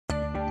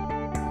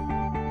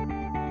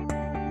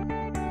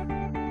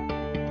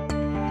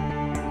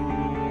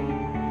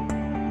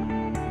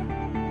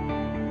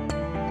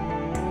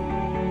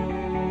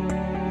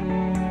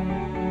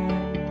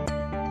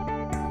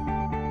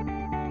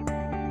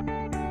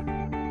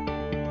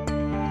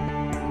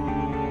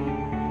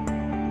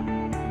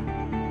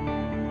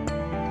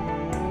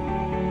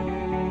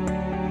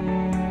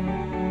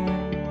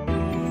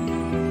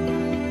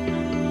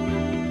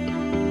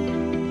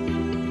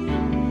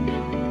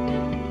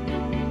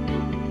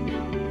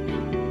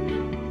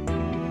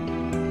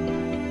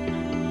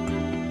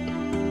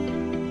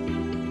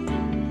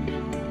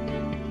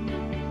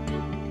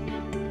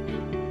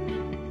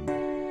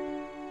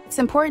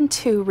important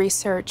to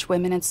research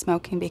women and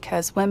smoking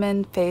because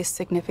women face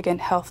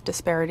significant health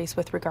disparities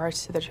with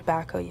regards to their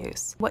tobacco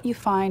use. What you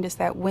find is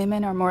that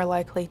women are more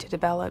likely to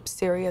develop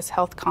serious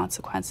health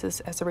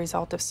consequences as a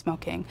result of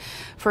smoking.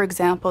 For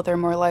example, they're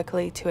more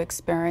likely to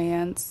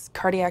experience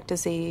cardiac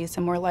disease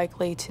and more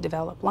likely to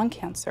develop lung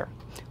cancer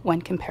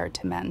when compared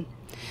to men.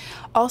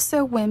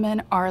 Also,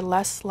 women are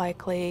less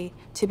likely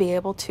to be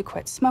able to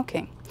quit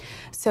smoking.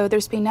 So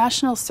there's been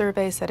national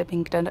surveys that have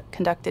been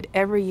conducted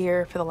every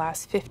year for the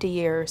last 50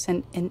 years,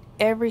 and in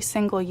every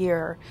single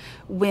year,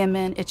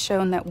 it's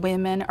shown that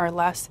women are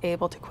less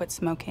able to quit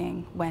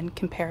smoking when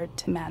compared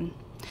to men.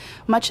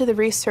 Much of the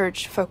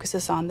research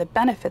focuses on the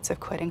benefits of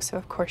quitting. So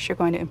of course you're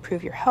going to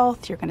improve your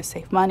health, you're going to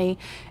save money,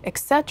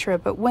 etc.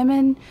 But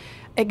women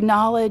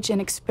acknowledge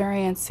and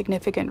experience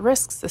significant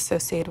risks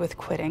associated with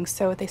quitting.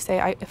 So they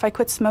say, if I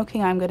quit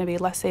smoking, I'm going to be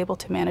less able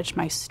to manage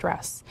my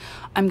stress.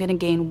 I'm going to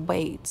gain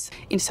weight.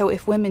 And so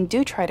if women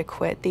do try to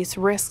quit, these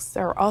risks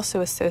are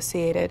also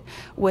associated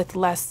with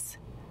less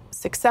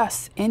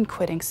success in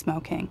quitting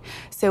smoking.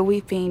 So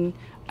we've been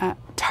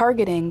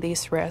targeting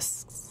these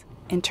risks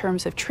in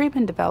terms of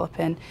treatment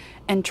development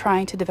and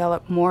trying to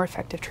develop more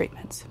effective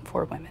treatments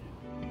for women.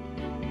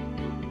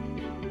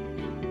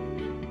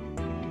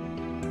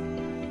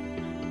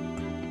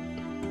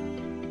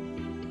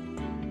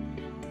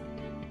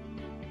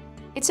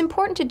 It's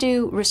important to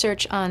do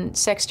research on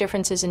sex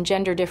differences and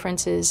gender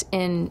differences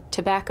in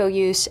tobacco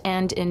use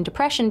and in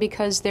depression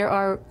because there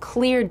are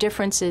clear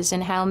differences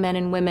in how men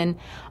and women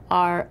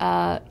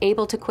are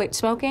able to quit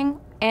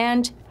smoking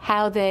and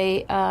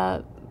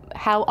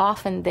how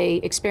often they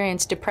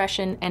experience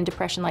depression and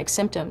depression-like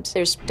symptoms.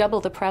 There's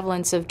double the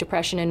prevalence of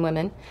depression in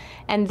women,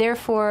 and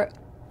therefore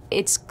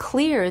it's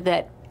clear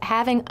that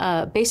having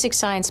a basic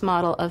science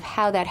model of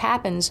how that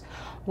happens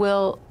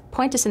will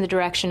point us in the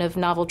direction of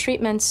novel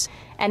treatments,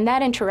 and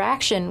that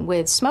interaction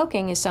with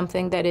smoking is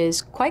something that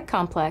is quite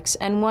complex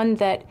and one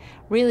that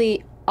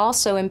really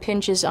also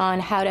impinges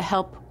on how to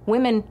help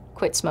women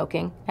quit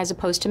smoking as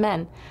opposed to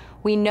men.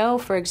 We know,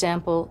 for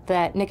example,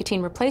 that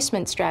nicotine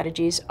replacement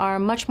strategies are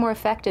much more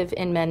effective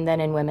in men than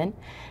in women,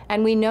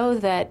 and we know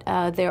that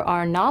there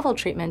are novel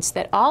treatments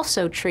that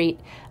also treat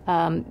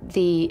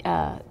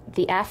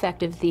the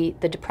affect of the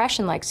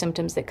depression-like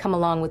symptoms that come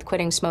along with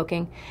quitting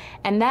smoking,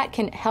 and that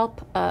can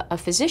help a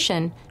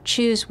physician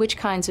choose which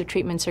kinds of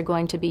treatments are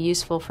going to be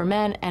useful for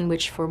men and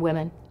which for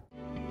women.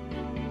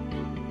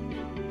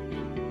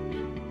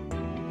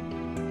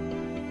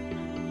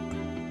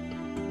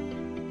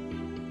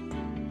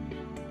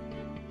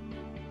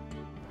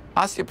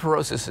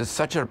 Osteoporosis is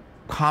such a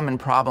common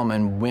problem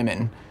in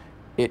women.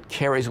 It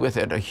carries with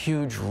it a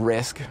huge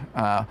risk.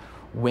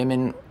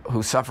 Women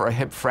who suffer a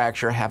hip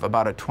fracture have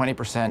about a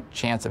 20%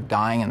 chance of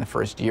dying in the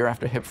first year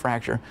after a hip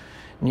fracture.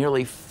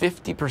 Nearly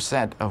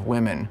 50% of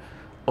women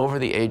over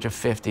the age of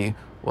 50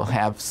 will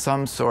have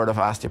some sort of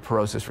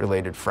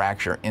osteoporosis-related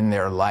fracture in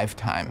their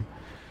lifetime.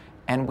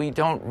 And we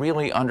don't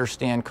really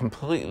understand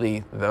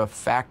completely the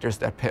factors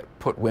that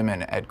put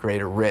women at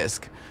greater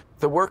risk.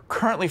 The work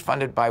currently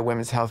funded by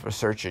Women's Health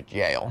Research at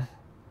Yale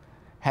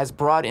has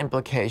broad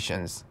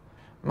implications.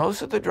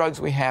 Most of the drugs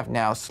we have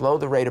now slow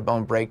the rate of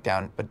bone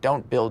breakdown, but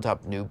don't build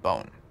up new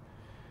bone.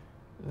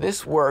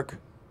 This work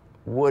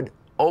would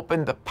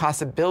open the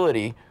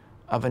possibility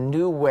of a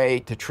new way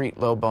to treat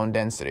low bone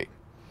density.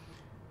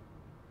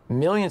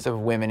 Millions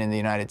of women in the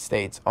United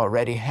States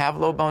already have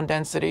low bone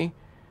density,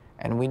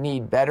 and we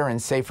need better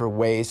and safer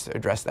ways to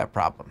address that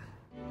problem.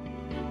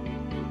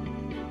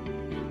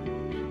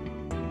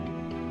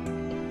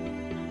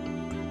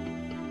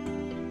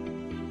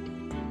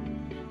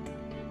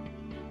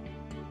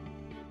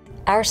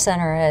 Our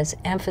center has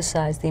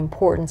emphasized the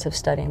importance of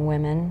studying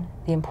women,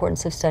 the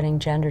importance of studying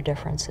gender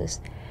differences,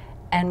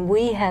 and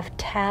we have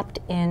tapped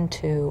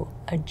into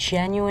a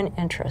genuine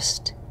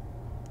interest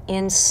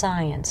in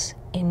science,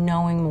 in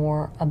knowing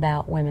more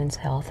about women's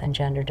health and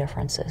gender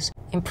differences.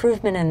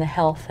 Improvement in the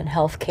health and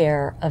health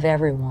care of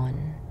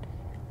everyone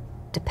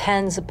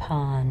depends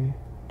upon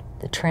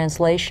the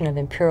translation of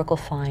empirical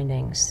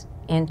findings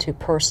into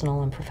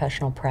personal and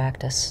professional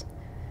practice,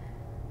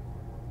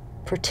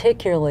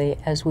 particularly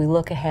as we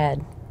look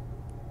ahead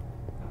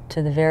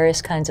to the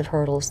various kinds of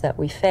hurdles that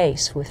we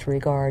face with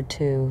regard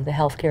to the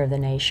health care of the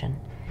nation.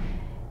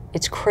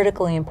 It's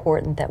critically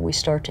important that we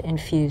start to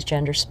infuse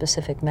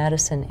gender-specific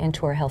medicine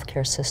into our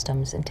healthcare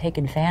systems and take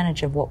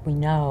advantage of what we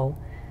know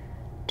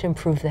to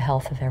improve the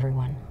health of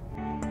everyone.